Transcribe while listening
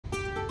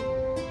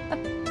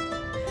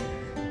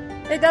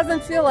It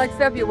doesn't feel like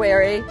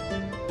February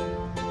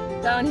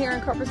down here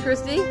in Corpus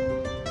Christi.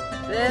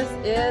 This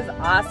is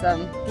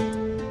awesome.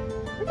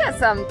 We got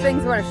some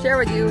things we want to share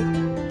with you.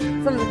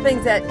 Some of the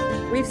things that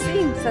we've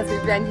seen since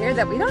we've been here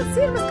that we don't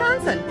see in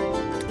Wisconsin.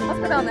 Let's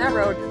go down that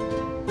road.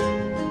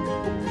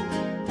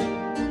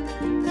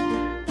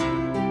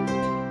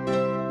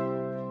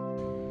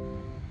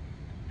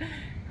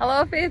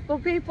 Hello, faithful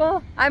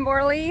people. I'm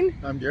Orlene.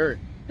 I'm Gary.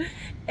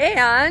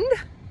 And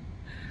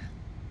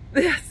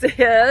this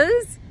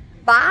is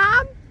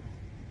Bob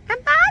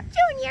and Bob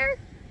Jr.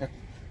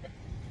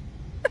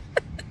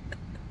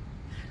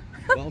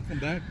 Welcome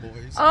back,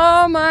 boys.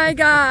 Oh my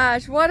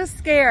gosh, what a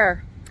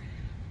scare.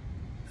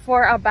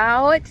 For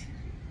about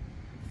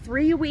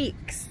 3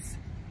 weeks,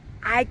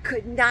 I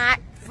could not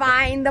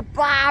find the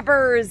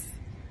bobbers.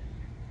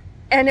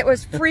 And it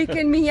was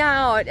freaking me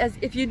out. As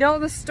if you know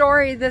the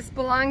story, this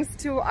belongs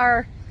to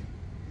our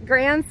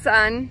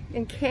grandson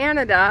in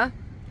Canada.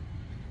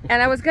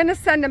 And I was gonna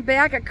send him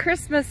back at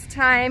Christmas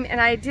time, and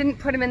I didn't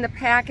put him in the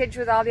package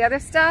with all the other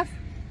stuff.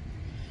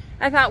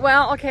 I thought,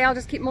 well, okay, I'll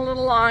just keep him a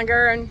little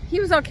longer, and he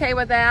was okay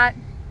with that.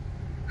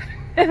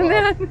 And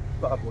then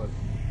Bob was.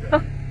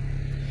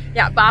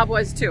 Yeah, Bob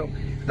was too.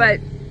 But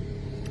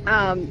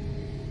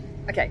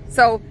okay,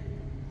 so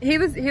he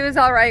was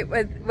all right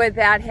with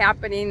that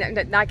happening,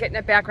 not getting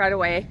it back right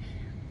away.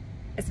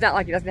 It's not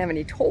like he doesn't have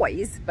any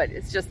toys, but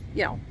it's just,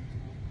 you know,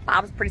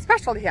 Bob's pretty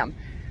special to him.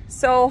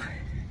 So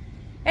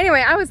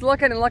anyway, I was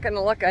looking and looking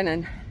and looking,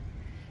 and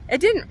I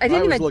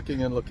was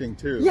looking and looking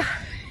too. Yeah.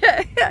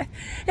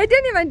 It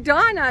didn't even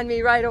dawn on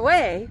me right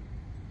away,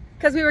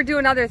 because we were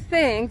doing other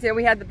things, and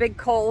we had the big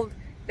cold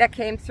that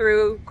came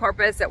through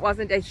Corpus. It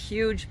wasn't a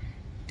huge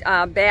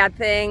bad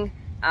thing.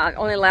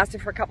 Only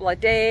lasted for a couple of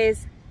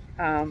days.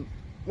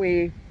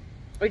 We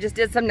just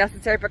did some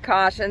necessary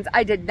precautions.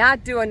 I did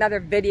not do another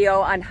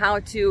video on how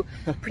to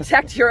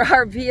protect your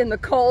RV in the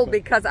cold,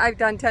 because I've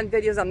done 10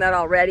 videos on that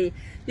already.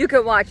 You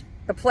can watch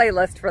the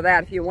playlist for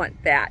that if you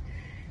want that.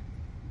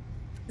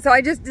 So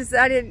I just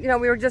decided, you know,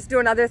 we were just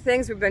doing other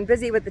things. We've been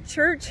busy with the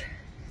church,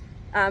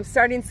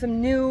 starting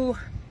some new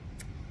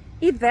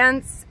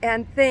events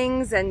and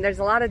things, and there's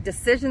a lot of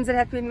decisions that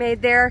have to be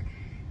made there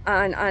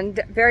on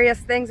various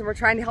things, and we're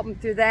trying to help them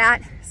through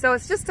that. So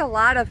it's just a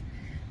lot of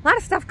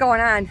stuff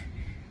going on.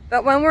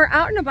 But when we're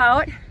out and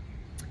about,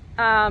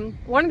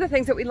 one of the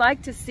things that we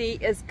like to see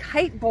is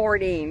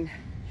kiteboarding.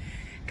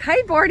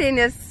 Kiteboarding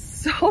is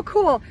so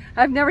cool.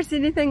 I've never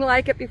seen anything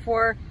like it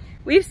before.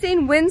 We've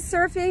seen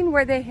windsurfing,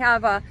 where they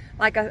have a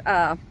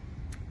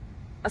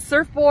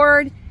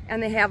surfboard,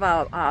 and they have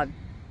a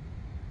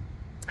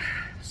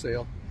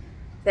sail.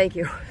 Thank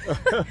you.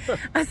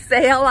 A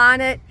sail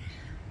on it.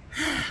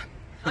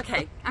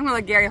 Okay, I'm gonna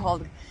let Gary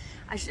hold.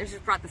 I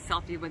just brought the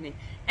selfie with me.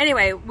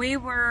 Anyway,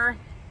 one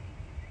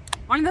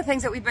of the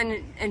things that we've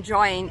been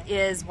enjoying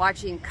is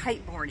watching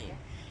kiteboarding.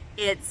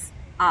 It's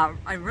a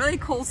really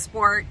cool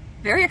sport.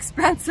 Very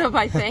expensive,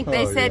 I think.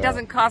 They say it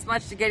doesn't cost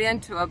much to get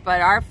into it,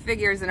 but our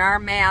figures and our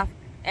math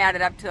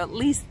added up to at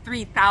least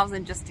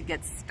 $3,000 just to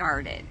get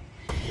started.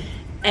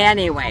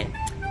 Anyway,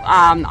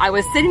 I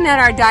was sitting at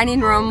our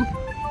dining room,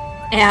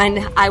 and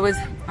our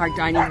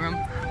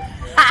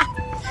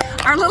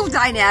little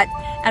dinette,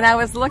 and I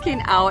was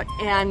looking out,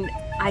 and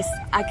I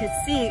could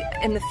see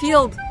in the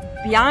field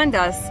beyond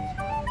us,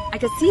 I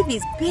could see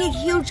these big,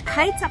 huge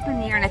kites up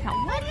in the air, and I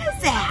thought, what is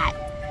that?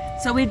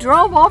 So we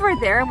drove over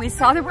there, and we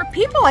saw there were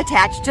people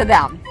attached to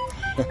them.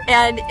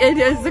 And it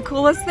is the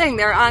coolest thing.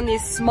 They're on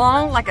these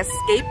small, like a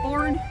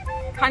skateboard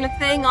kind of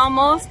thing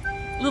almost,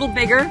 a little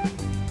bigger.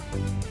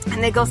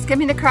 And they go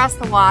skimming across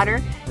the water,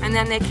 and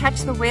then they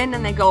catch the wind,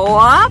 and they go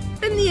up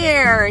in the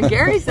air. And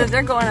Gary says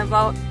they're going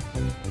about...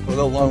 Well,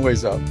 a long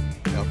ways up.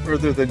 Yeah,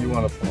 further than you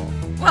want to fall.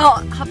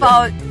 Well, how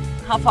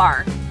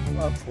far?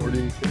 About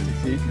 40, 50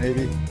 feet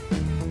maybe.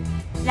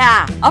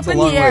 Yeah, up in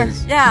the air.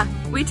 Ways. Yeah,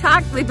 we've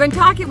been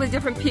talking with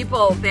different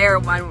people there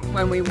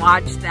when we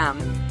watched them.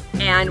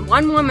 And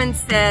one woman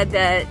said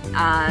that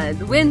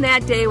the wind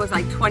that day was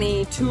like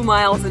 22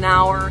 miles an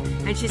hour.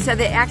 And she said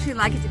they actually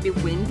like it to be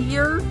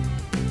windier.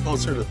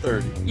 Closer to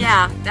 30.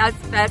 Yeah, that's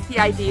the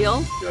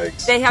ideal.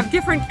 Yikes. They have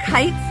different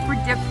kites for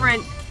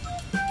different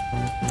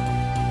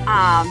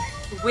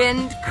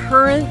wind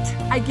current,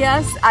 I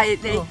guess. I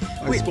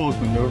suppose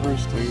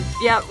maneuvers too.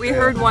 Yeah, we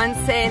heard one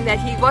saying that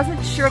he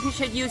wasn't sure if he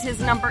should use his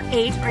number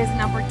 8 or his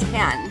number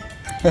 10.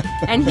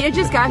 And he had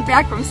just gotten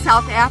back from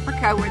South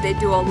Africa, where they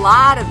do a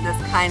lot of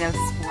this kind of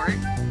sport.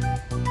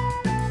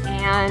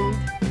 And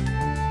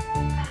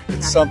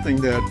it's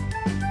something that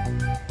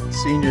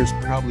seniors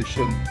probably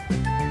shouldn't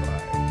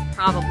try.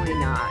 Probably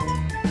not.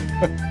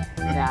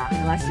 Yeah,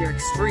 unless you're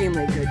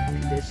extremely good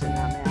condition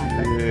on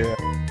that. Yeah.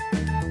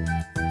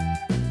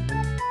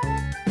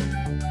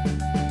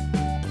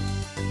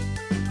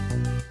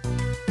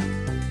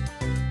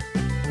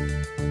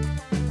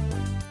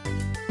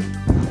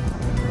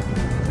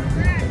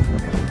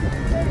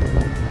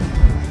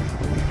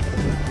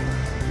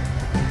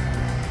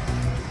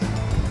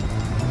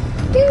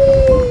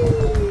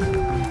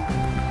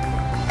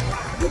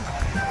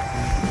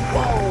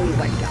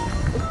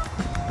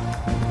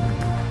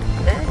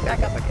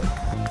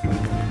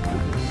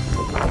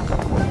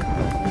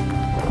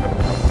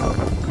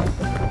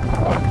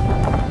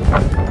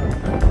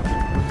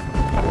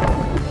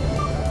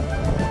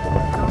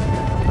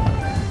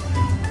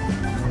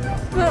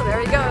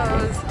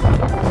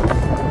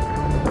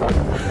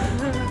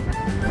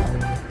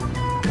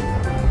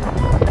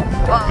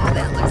 Oh,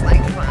 that looks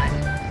like fun.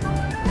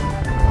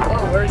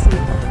 Oh, where's he?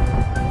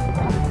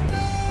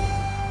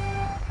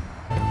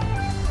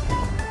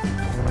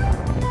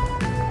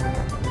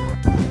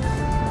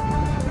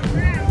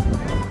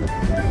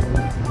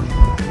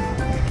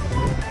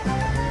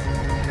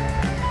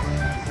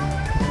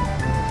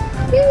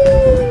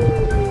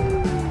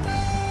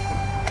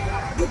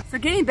 So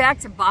getting back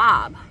to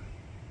Bob,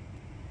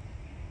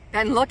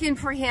 been looking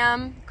for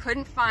him,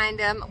 couldn't find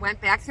him, went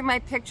back through my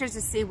pictures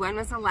to see when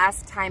was the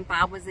last time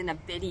Bob was in a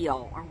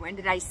video, or when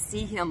did I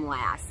see him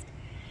last.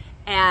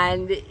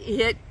 And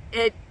it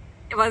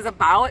was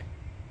about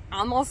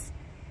almost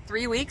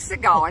 3 weeks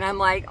ago, and I'm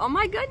like, oh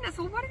my goodness,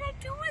 well, what did I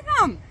do with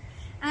him?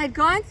 And I'd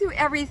gone through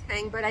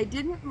everything, but I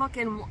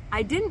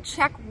didn't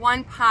check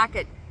one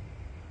pocket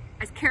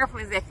as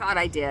carefully as I thought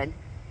I did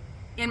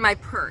in my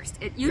purse.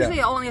 It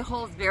usually only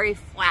holds very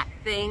flat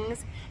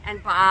things,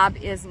 and Bob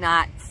is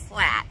not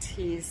flat.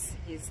 He's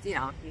you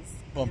know, he's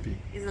bumpy.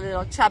 He's a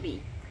little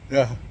chubby.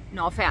 Yeah.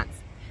 No offense.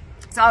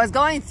 So I was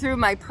going through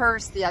my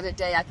purse the other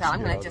day. I thought,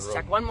 I'm going to just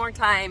check one more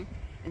time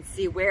and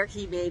see where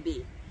he may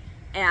be.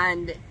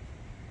 And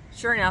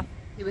sure enough,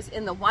 he was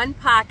in the one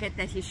pocket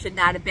that he should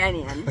not have been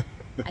in.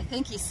 I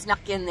think he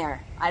snuck in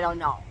there. I don't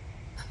know.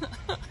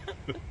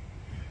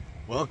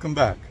 Welcome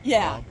back.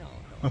 Yeah.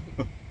 No.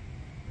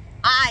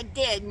 I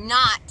did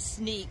not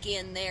sneak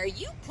in there.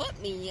 You put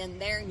me in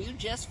there and you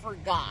just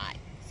forgot.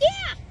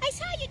 Yeah, I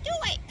saw you do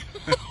it.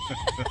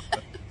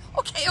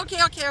 Okay,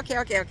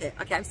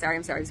 I'm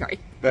sorry.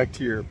 Back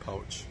to your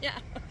pouch. Yeah,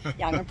 I'm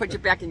gonna put you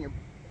back in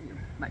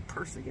my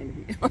purse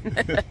again.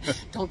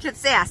 Don't get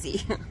sassy.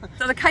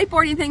 So the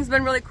kiteboarding thing's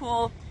been really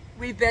cool.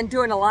 We've been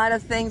doing a lot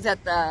of things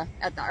at the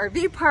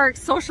RV park,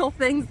 social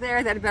things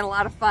there that have been a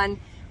lot of fun.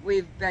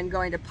 We've been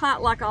going to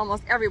potluck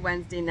almost every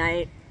Wednesday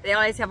night. They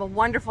always have a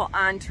wonderful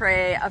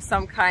entree of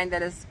some kind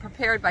that is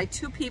prepared by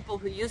two people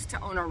who used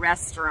to own a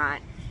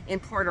restaurant in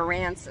Port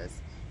Aransas.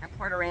 And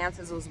Port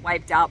Aransas was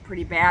wiped out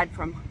pretty bad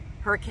from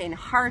Hurricane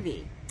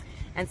Harvey.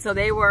 And so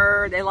they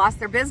lost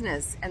their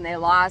business, and they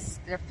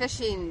lost their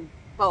fishing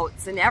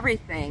boats and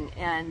everything.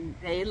 And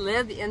they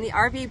live in the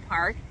RV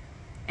park,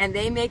 and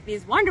they make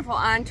these wonderful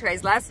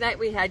entrees. Last night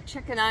we had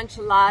chicken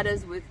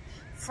enchiladas with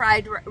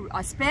fried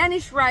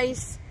Spanish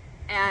rice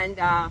and,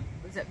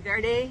 was it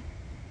verde?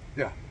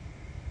 Yeah.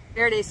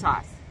 Verde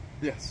sauce.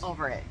 Yes.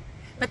 Over it.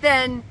 But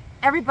then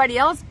everybody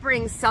else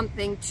brings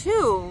something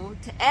too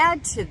to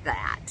add to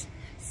that.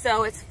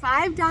 So it's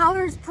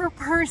 $5 per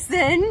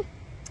person.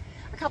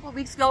 A couple of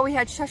weeks ago we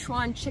had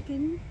Szechuan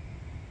chicken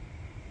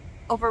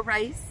over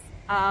rice.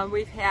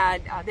 They've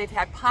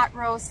had pot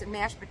roast and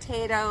mashed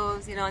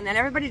potatoes, you know, and then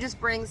everybody just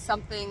brings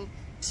something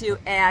to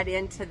add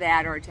into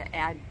that, or to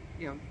add,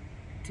 you know,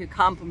 to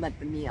complement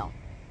the meal.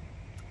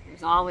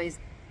 There's always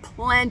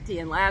plenty,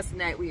 and last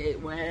night we ate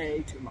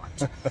way too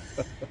much.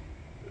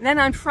 Then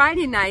on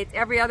Friday nights,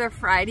 every other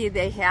Friday,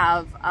 they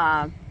have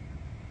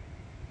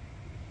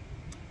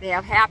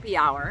happy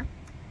hour,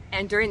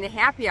 and during the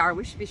happy hour,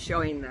 we should be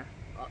showing the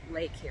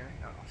lake here.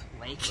 Oh,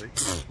 lake.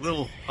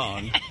 Little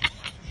pond.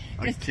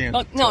 I can't.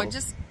 Oh, no,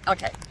 just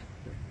okay.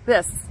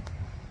 This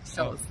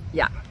shows.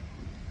 Yeah.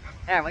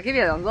 All right, we'll give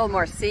you a little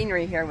more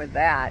scenery here with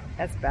that.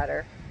 That's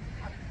better.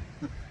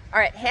 All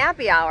right,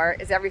 happy hour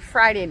is every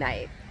Friday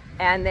night,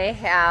 and they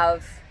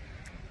have,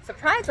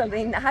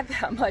 surprisingly, not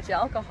that much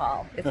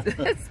alcohol.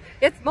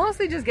 It's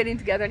mostly just getting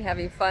together and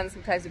having fun.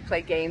 Sometimes we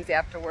play games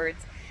afterwards,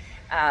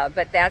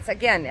 but that's,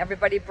 again,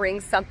 everybody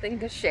brings something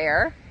to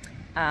share.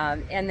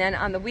 And then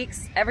on the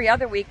weeks, every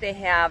other week, they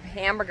have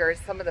hamburgers,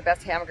 some of the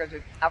best hamburgers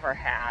we've ever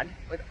had,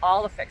 with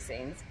all the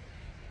fixings.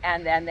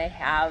 And then they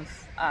have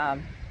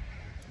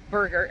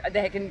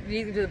they can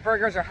either do the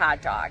burgers or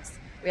hot dogs.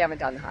 We haven't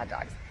done the hot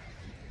dogs.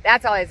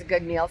 That's always a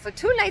good meal. So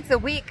 2 nights a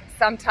week,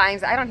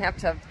 sometimes I don't have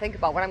to think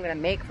about what I'm going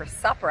to make for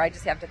supper. I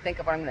just have to think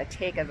of what I'm going to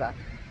take as a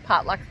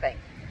potluck thing.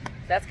 So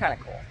that's kind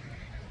of cool.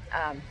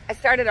 I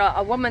started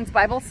a woman's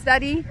Bible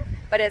study,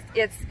 but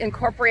it's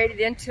incorporated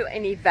into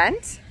an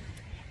event.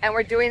 And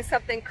we're doing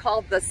something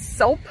called the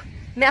SOAP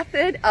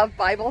method of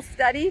Bible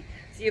study.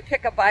 So you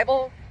pick a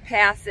Bible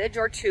passage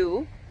or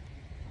two,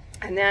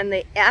 and then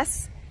the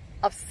S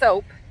of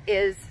SOAP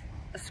is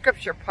the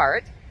scripture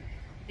part.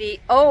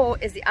 The O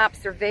is the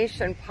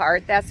observation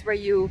part. That's where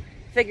you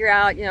figure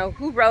out, you know,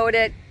 who wrote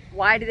it,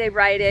 why did they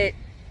write it,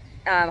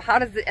 how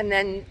does it, and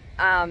then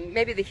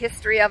maybe the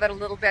history of it a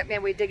little bit.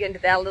 Maybe we dig into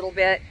that a little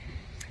bit.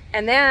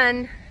 And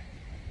then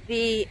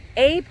the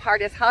A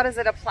part is, how does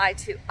it apply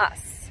to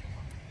us?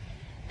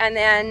 And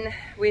then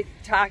we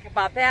talk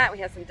about that. We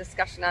have some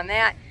discussion on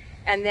that.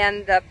 And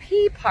then the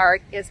P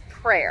part is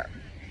prayer.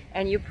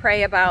 And you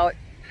pray about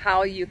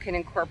how you can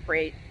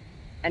incorporate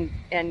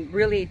and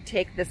really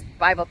take this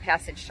Bible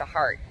passage to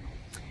heart.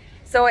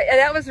 So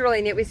that was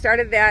really neat. We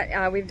started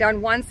that. We've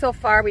done one so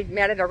far. We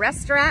met at a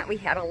restaurant. We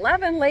had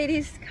 11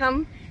 ladies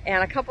come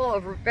and a couple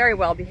of very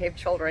well-behaved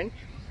children.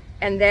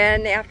 And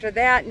then after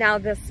that, now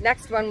this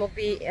next one will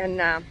be in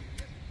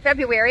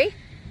February.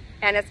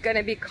 And it's going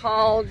to be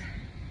called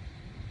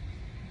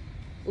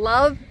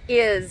Love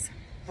is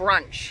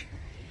brunch.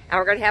 And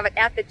we're going to have it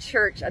at the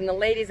church, and the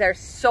ladies are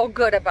so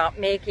good about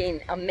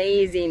making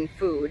amazing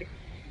food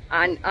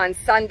on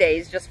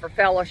Sundays just for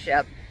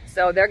fellowship.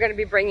 So they're going to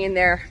be bringing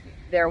their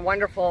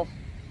wonderful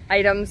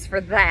items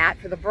for that,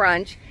 for the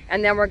brunch.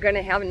 And then we're going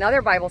to have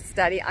another Bible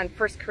study on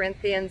 1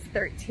 Corinthians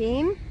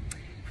 13,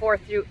 4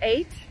 through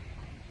 8.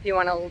 If you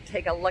want to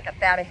take a look at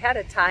that ahead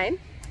of time,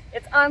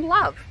 it's on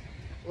love.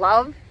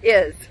 Love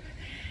is,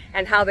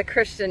 and how the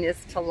Christian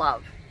is to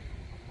love.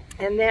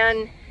 And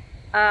then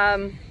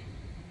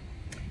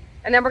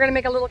we're going to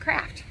make a little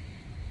craft.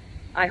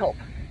 I hope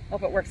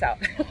it works out.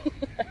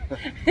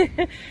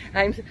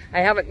 I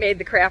haven't made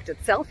the craft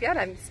itself yet.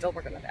 I'm still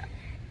working on that.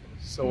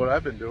 So what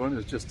I've been doing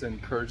is just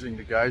encouraging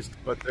the guys,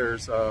 but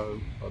there's a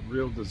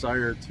real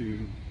desire to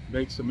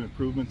make some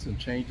improvements and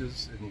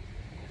changes,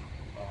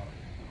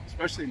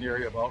 especially in the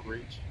area of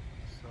outreach.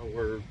 So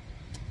we're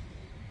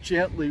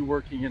gently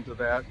working into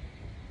that,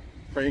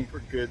 praying for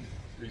good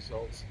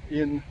results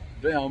in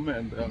them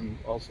and then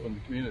also in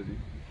the community.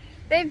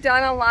 They've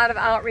done a lot of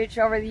outreach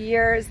over the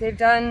years. They've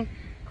done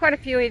quite a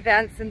few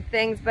events and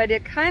things, but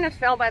it kind of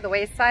fell by the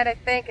wayside, I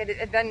think. It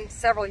had been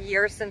several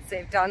years since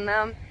they've done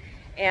them.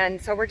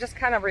 And so we're just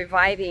kind of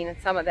reviving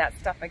some of that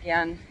stuff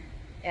again,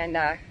 and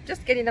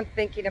just getting them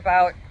thinking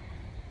about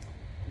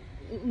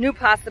new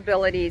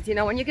possibilities. You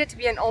know, when you get to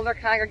be an older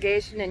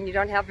congregation and you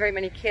don't have very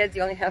many kids,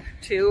 you only have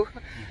 2,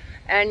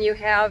 and you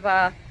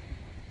have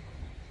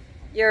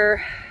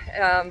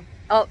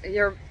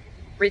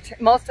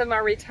most of them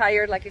are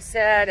retired, like you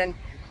said, and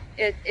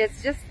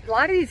it's just a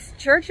lot of these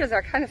churches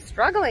are kind of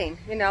struggling,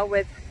 you know,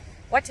 with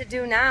what to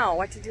do now,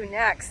 what to do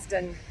next,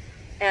 and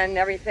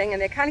everything,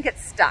 and they kind of get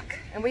stuck.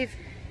 And we've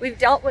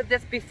dealt with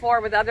this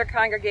before with other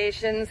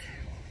congregations,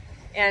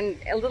 and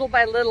little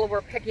by little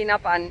we're picking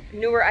up on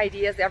newer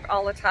ideas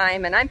all the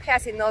time, and I'm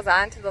passing those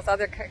on to those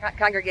other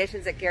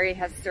congregations that Gary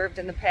has served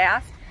in the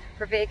past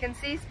for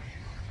vacancies.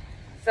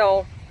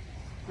 So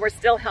we're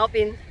still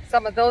helping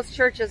some of those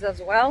churches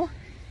as well,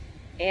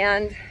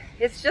 and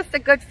it's just a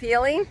good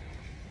feeling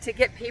to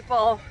get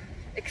people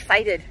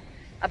excited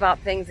about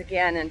things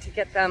again, and to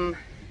get them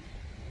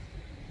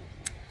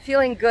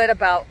feeling good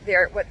about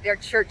what their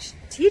church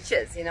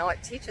teaches. You know,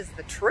 it teaches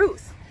the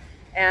truth,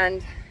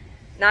 and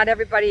not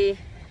everybody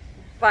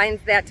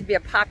finds that to be a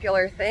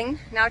popular thing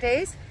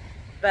nowadays,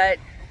 but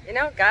you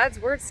know, God's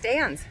word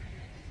stands,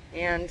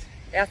 and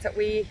that's what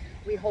we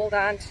hold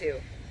on to.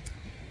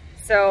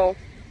 So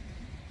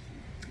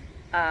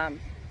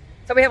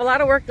we have a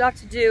lot of work left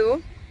to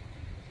do.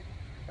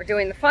 We're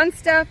doing the fun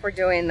stuff, we're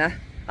doing the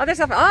other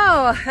stuff,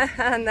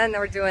 and then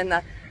we're doing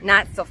the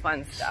not so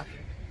fun stuff.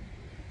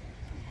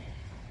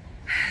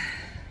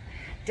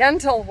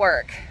 Dental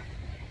work,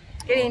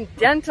 getting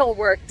dental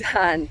work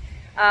done.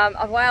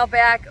 A while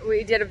back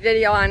we did a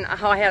video on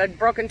how I had a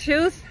broken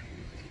tooth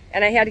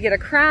and I had to get a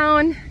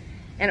crown,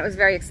 and it was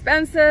very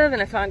expensive,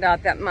 and I found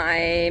out that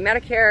my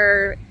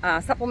Medicare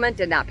supplement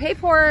did not pay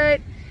for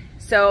it.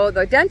 So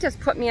the dentist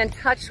put me in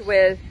touch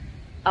with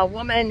a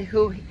woman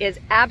who is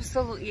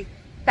absolutely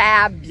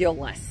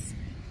fabulous.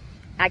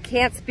 I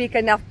can't speak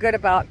enough good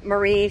about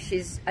Marie.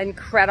 She's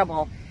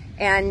incredible.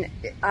 And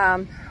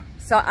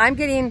so I'm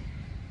getting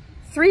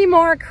 3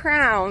 more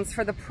crowns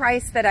for the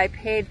price that I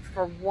paid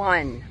for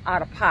one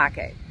out of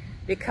pocket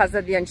because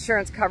of the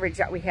insurance coverage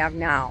that we have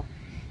now.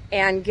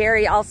 And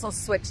Gary also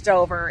switched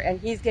over, and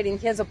he's getting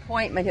his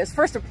appointment. His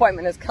first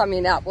appointment is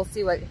coming up. We'll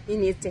see what he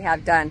needs to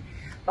have done.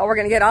 But we're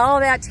going to get all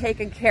that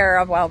taken care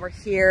of while we're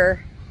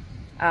here.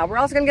 We're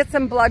also going to get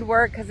some blood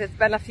work because it's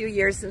been a few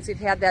years since we've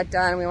had that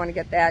done. We want to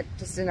get that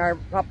just in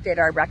update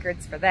our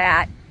records for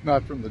that.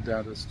 Not from the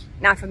dentist.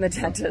 Not from the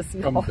dentist,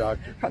 no. From the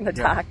doctor. From the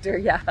doctor,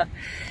 yeah.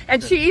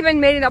 And she even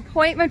made an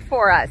appointment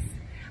for us.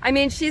 I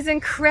mean, she's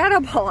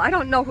incredible. I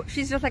don't know,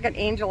 she's just like an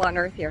angel on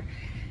earth here.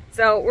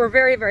 So we're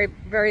very, very,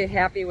 very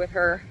happy with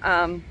her.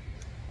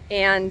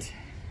 And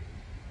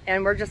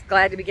we're just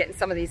glad to be getting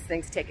some of these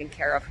things taken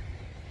care of.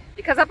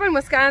 Because up in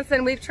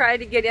Wisconsin, we've tried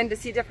to get in to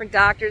see different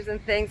doctors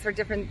and things for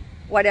different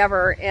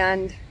whatever,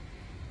 and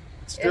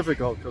it's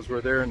difficult because we're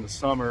there in the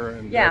summer,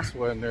 and that's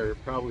when they're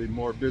probably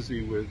more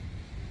busy with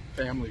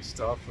family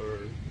stuff or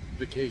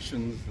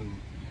vacations and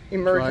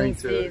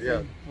emergencies.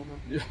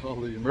 All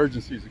the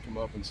emergencies that come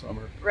up in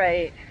summer.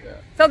 Right. Yeah.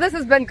 So this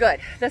has been good.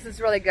 This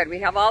is really good. We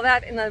have all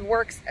that in the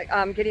works,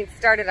 getting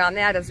started on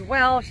that as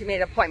well. She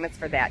made appointments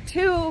for that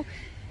too.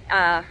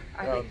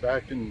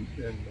 Back in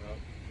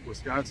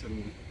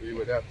Wisconsin, we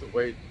would have to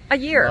wait a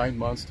year, 9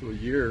 months to a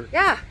year,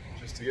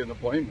 just to get an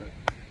appointment.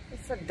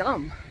 It's so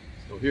dumb.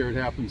 So here it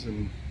happens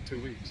in 2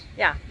 weeks.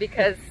 Yeah,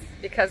 because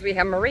we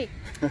have Marie.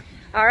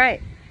 All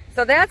right,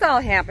 so that's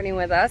all happening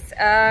with us.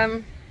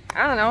 I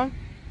don't know.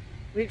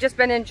 We've just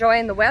been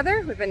enjoying the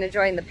weather. We've been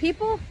enjoying the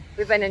people.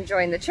 We've been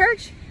enjoying the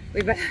church.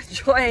 We've been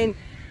enjoying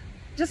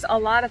just a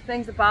lot of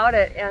things about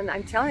it. And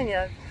I'm telling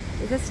you,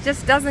 this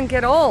just doesn't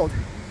get old.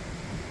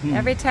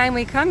 Every time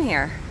we come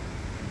here.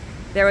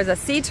 There was a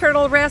sea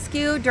turtle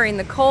rescue during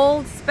the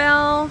cold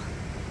spell.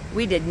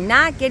 We did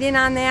not get in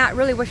on that.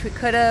 Really wish we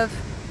could have.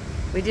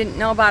 We didn't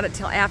know about it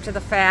till after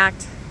the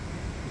fact.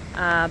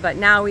 But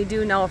now we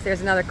do know if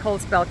there's another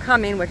cold spell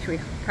coming, which we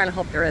kind of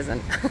hope there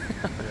isn't.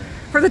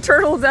 For the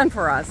turtles and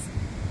for us.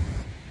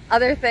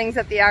 Other things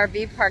at the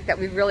RV park that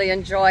we've really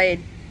enjoyed.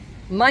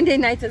 Monday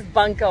nights is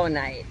bunco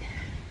night.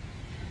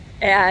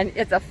 And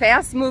it's a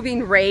fast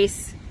moving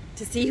race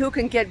to see who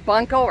can get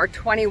bunco or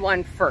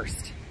 21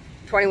 first.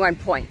 21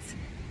 points.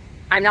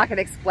 I'm not going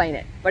to explain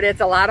it, but it's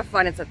a lot of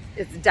fun.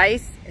 It's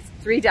dice, it's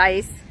 3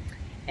 dice,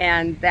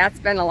 and that's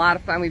been a lot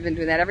of fun. We've been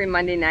doing that every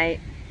Monday night.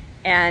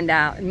 And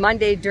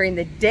Monday during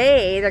the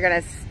day, they're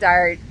going to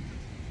start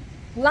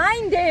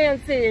line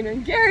dancing,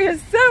 and Gary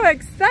is so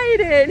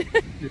excited.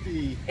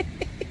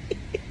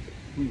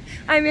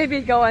 I may be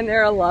going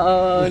there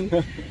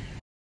alone.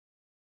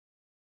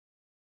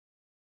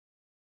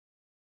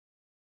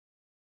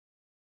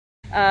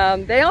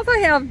 They also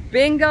have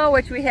bingo,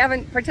 which we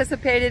haven't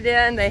participated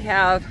in. They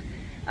have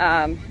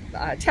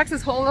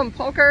Texas Hold'em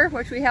poker,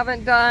 which we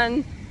haven't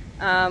done.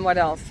 What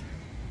else?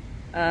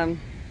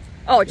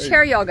 Oh,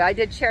 chair yoga. I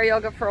did chair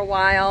yoga for a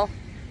while,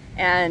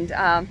 and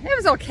it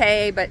was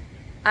okay, but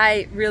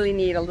I really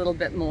need a little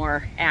bit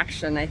more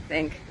action, I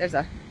think. There's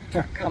a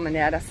truck coming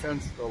at us.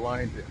 Hence the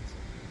line dancing.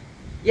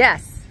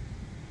 Yes.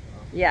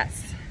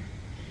 Yes.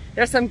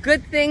 There's some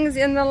good things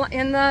in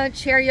the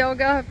chair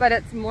yoga, but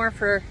it's more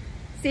for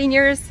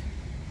seniors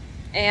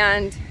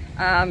and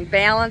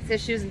balance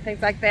issues and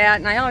things like that.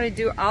 And I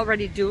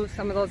already do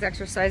some of those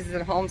exercises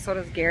at home. So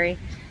does Gary.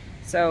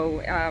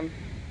 So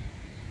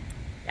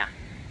yeah.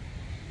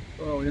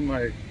 Well, in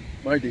my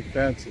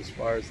defense, as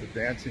far as the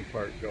dancing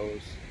part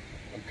goes,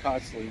 I'm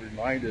constantly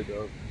reminded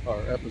of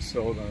our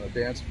episode on a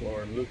dance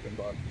floor in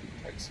Lukenbach,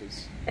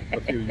 Texas, a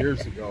few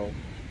years ago,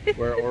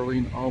 where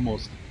Orlene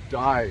almost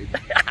died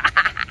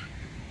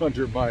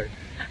under my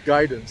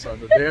guidance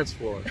on the dance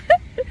floor.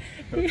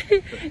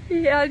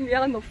 He had me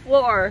on the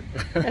floor,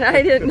 and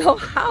I didn't know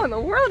how in the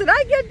world did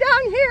I get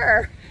down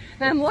here.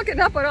 And I'm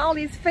looking up at all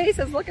these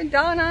faces looking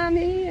down on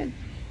me. And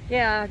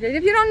yeah,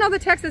 if you don't know the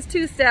Texas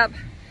two-step,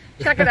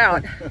 check it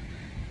out.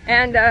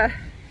 And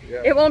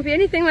yeah. It won't be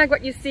anything like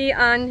what you see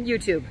on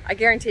YouTube. I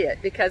guarantee it,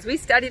 because we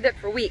studied it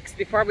for weeks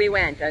before we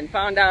went and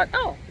found out,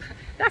 oh,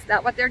 that's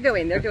not what they're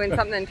doing. They're doing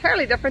something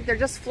entirely different. They're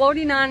just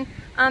floating on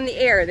the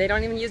air. They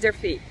don't even use their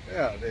feet.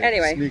 Yeah, they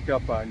anyway. Sneak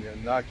up on you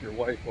and knock your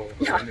wife over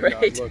yeah, when you're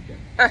right. not looking.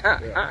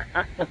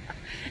 Yeah.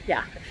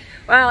 Yeah.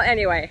 Well,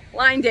 anyway,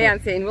 line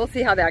dancing. We'll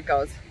see how that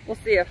goes. We'll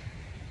see if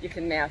you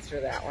can master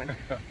that one.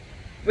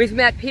 We've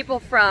met people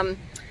from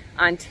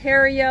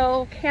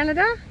Ontario,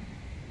 Canada,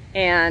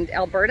 and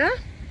Alberta,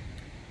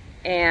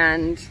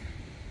 and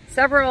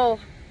several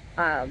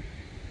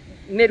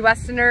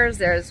Midwesterners.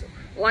 There's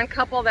one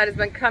couple that has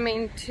been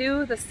coming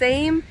to the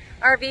same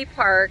RV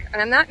park,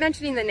 and I'm not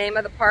mentioning the name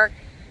of the park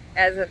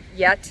as of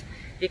yet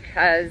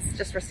because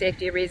just for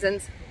safety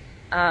reasons.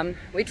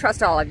 We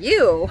trust all of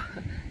you,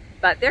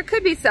 but there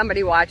could be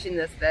somebody watching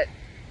this that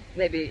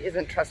maybe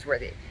isn't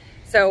trustworthy.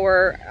 So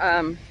we're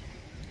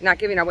not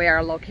giving away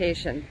our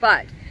location,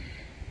 but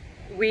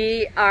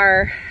we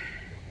are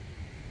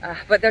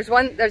but there's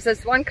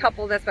this one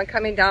couple that's been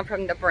coming down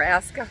from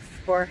Nebraska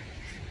for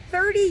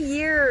 30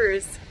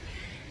 years,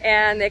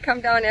 and they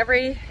come down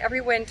every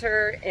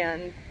winter,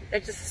 and they're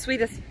just the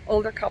sweetest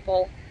older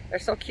couple. They're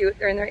so cute.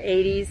 They're in their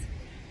 80s.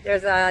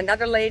 There's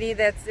another lady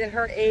that's in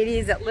her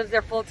 80s that lives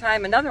there full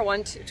time. Another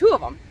one, two of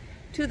them,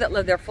 two that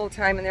live there full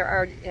time, and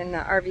they're in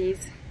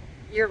RVs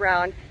year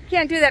round.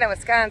 Can't do that in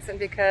Wisconsin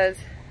because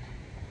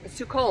it's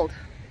too cold.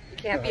 You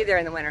can't be there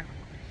in the winter,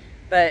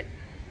 but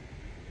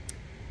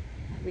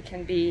we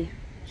can be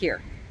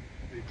here.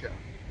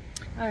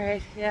 All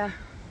right, yeah,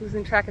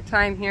 losing track of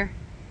time here.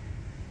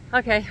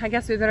 Okay, I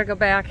guess we better go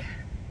back.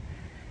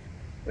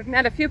 We've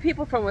met a few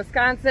people from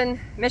Wisconsin,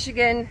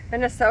 Michigan,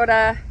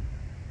 Minnesota.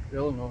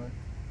 Illinois.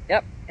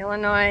 Yep,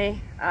 Illinois.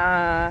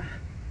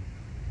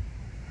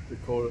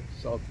 Dakota,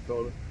 South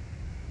Dakota.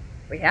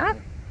 We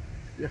have?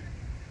 Yeah.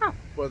 Oh.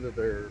 Whether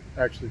they're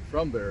actually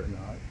from there or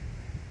not,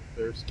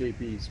 they're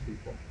escapees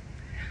people.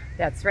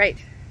 That's right,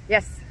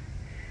 yes.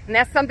 And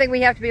that's something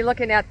we have to be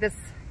looking at this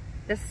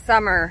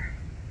summer,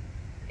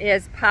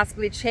 is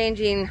possibly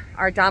changing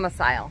our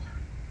domicile.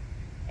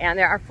 And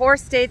there are 4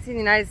 states in the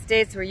United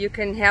States where you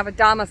can have a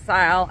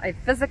domicile, a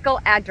physical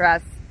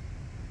address,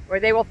 where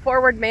they will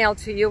forward mail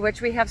to you,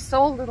 which we have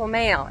so little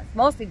mail. It's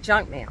mostly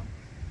junk mail.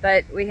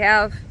 But we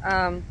have,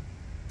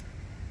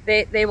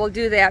 they will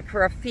do that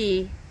for a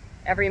fee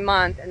every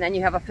month, and then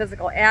you have a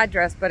physical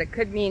address, but it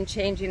could mean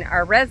changing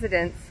our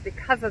residence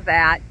because of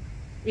that.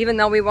 Even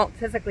though we won't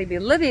physically be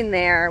living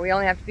there, we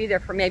only have to be there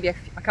for maybe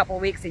a couple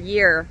of weeks a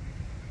year.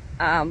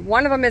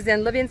 One of them is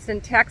in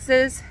Livingston,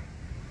 Texas.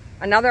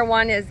 Another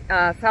one is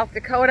South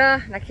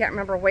Dakota, and I can't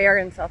remember where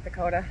in South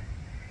Dakota.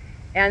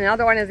 And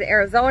another one is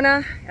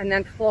Arizona, and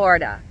then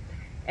Florida.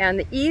 And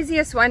the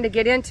easiest one to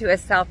get into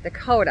is South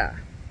Dakota.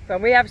 So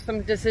we have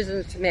some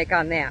decisions to make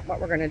on that, what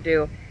we're going to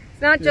do.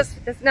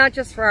 It's not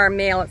just for our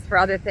mail, it's for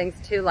other things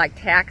too, like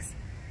tax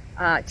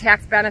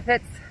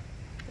benefits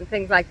and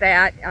things like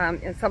that.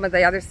 In some of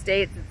the other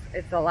states,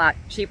 it's a lot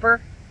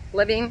cheaper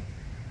living.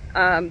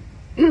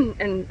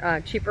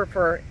 and cheaper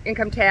for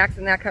income tax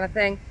and that kind of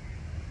thing.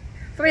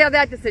 So we have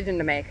that decision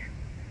to make.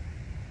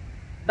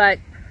 But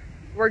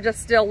we're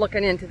just still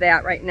looking into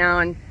that right now,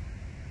 and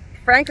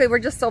frankly, we're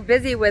just so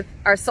busy with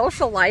our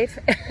social life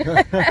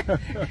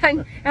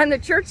and the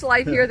church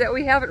life here that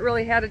we haven't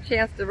really had a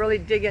chance to really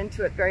dig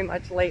into it very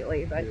much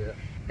lately. But yeah,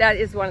 that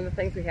is one of the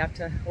things we have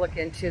to look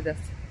into this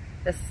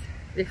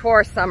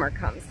before summer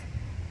comes.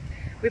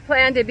 We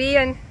plan to be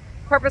in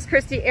Corpus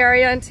Christi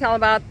area until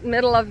about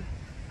middle of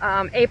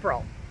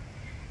April,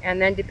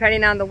 and then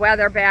depending on the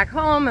weather back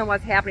home and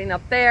what's happening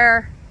up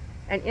there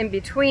and in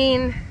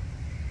between,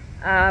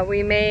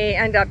 we may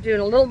end up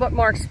doing a little bit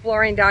more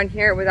exploring down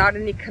here without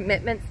any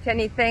commitments to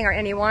anything or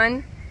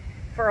anyone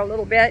for a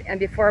little bit, and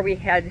before we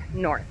head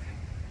north.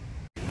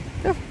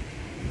 So,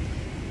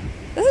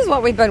 this is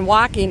what we've been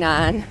walking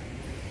on.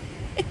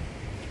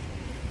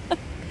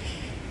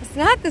 It's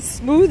not the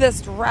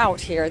smoothest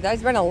route here.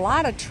 There's been a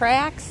lot of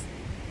tracks.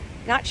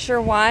 Not sure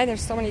why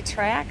there's so many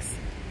tracks.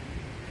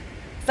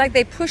 It's like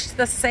they pushed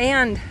the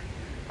sand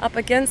up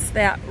against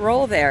that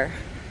roll there.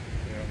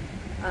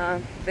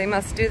 They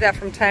must do that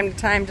from time to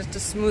time just to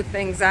smooth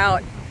things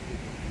out.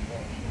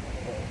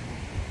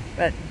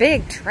 But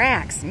big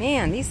tracks,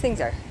 man, these things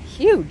are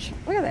huge.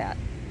 Look at that.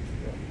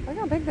 Look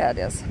how big that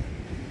is.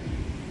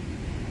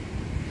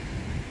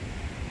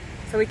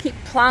 So we keep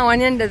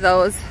plowing into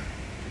those.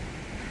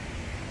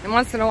 And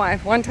once in a while,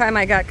 one time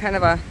I got kind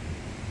of a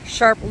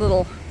sharp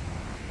little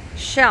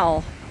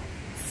shell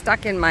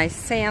stuck in my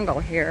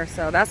sandal here.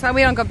 So that's why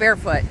we don't go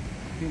barefoot.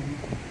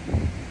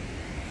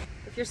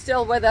 If you're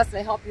still with us, and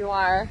I hope you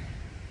are,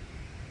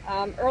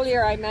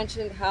 earlier I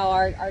mentioned how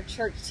our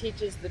church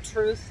teaches the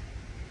truth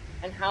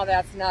and how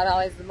that's not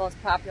always the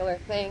most popular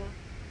thing.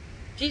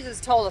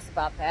 Jesus told us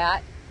about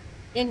that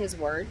in his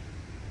word,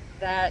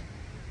 that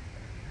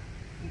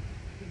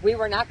we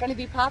were not going to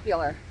be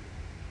popular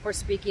for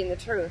speaking the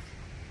truth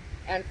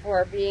and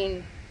for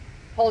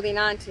holding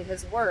on to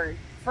his word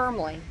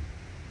firmly.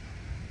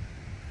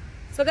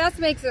 So that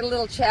makes it a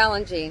little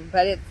challenging,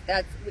 but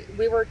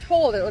we were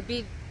told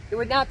it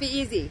would not be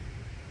easy.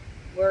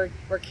 We're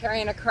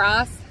carrying a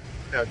cross.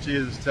 Yeah,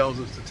 Jesus tells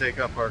us to take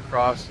up our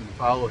cross and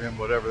follow him,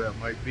 whatever that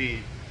might be,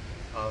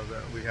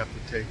 that we have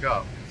to take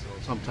up. So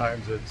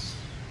sometimes it's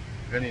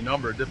any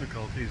number of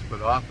difficulties,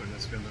 but often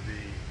it's going to be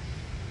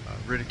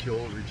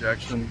ridicule,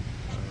 rejection,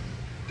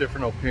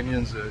 different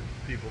opinions that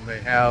people may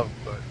have,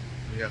 but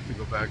we have to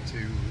go back to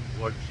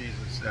what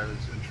Jesus has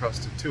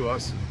entrusted to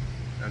us, and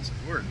that's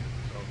his word.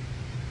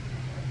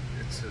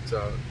 So it's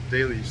a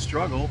daily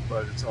struggle,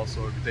 but it's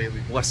also a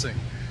daily blessing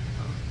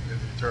in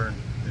return.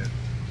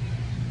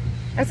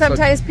 And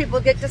sometimes people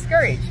get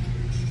discouraged.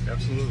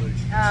 Absolutely.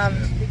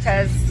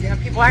 Because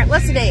people aren't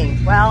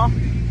listening. Well,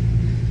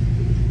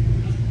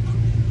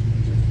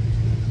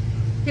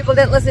 people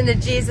didn't listen to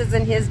Jesus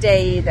in his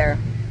day either.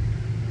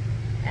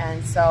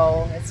 And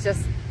so it's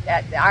just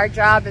that our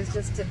job is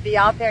just to be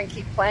out there and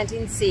keep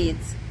planting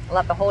seeds and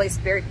let the Holy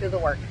Spirit do the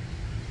work.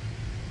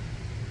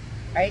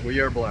 Right? We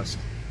are blessed.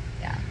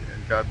 Yeah.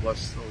 And God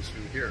bless those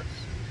who hear us.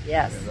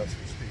 Yes. And that's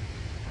what we speak.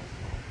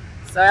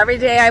 So every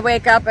day I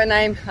wake up and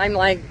I'm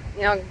like,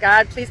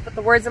 God, please put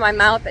the words in my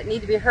mouth that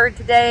need to be heard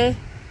today.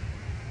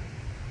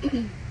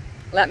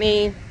 Let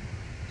me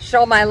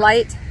show my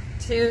light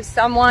to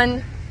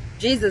someone,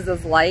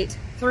 Jesus' light,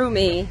 through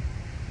me,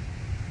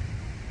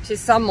 to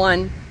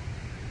someone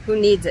who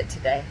needs it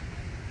today.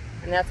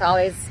 And that's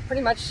always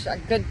pretty much a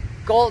good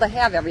goal to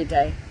have every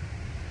day.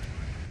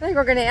 I think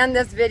we're going to end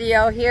this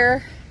video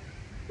here.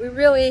 We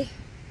really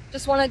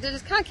just wanted to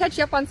kind of catch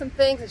you up on some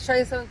things and show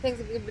you some of the things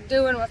that we've been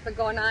doing, what's been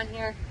going on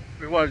here.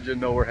 We wanted you to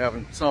know we're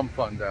having some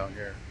fun down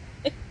here.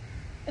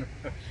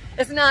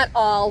 It's not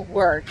all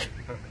work.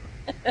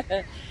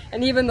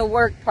 And even the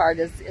work part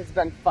has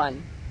been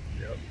fun.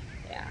 Yep.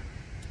 Yeah.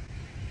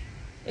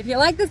 If you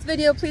like this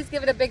video, please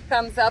give it a big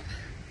thumbs up.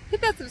 Hit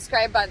that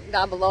subscribe button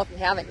down below if you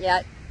haven't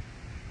yet.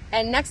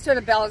 And next to it,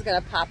 a bell is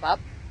going to pop up.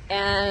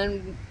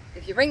 And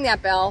if you ring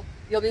that bell,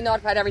 you'll be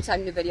notified every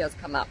time new videos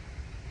come up.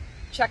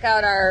 Check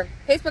out our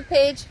Facebook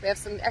page. We have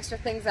some extra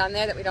things on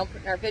there that we don't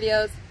put in our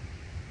videos.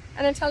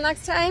 And until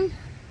next time,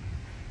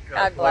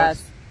 God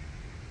bless.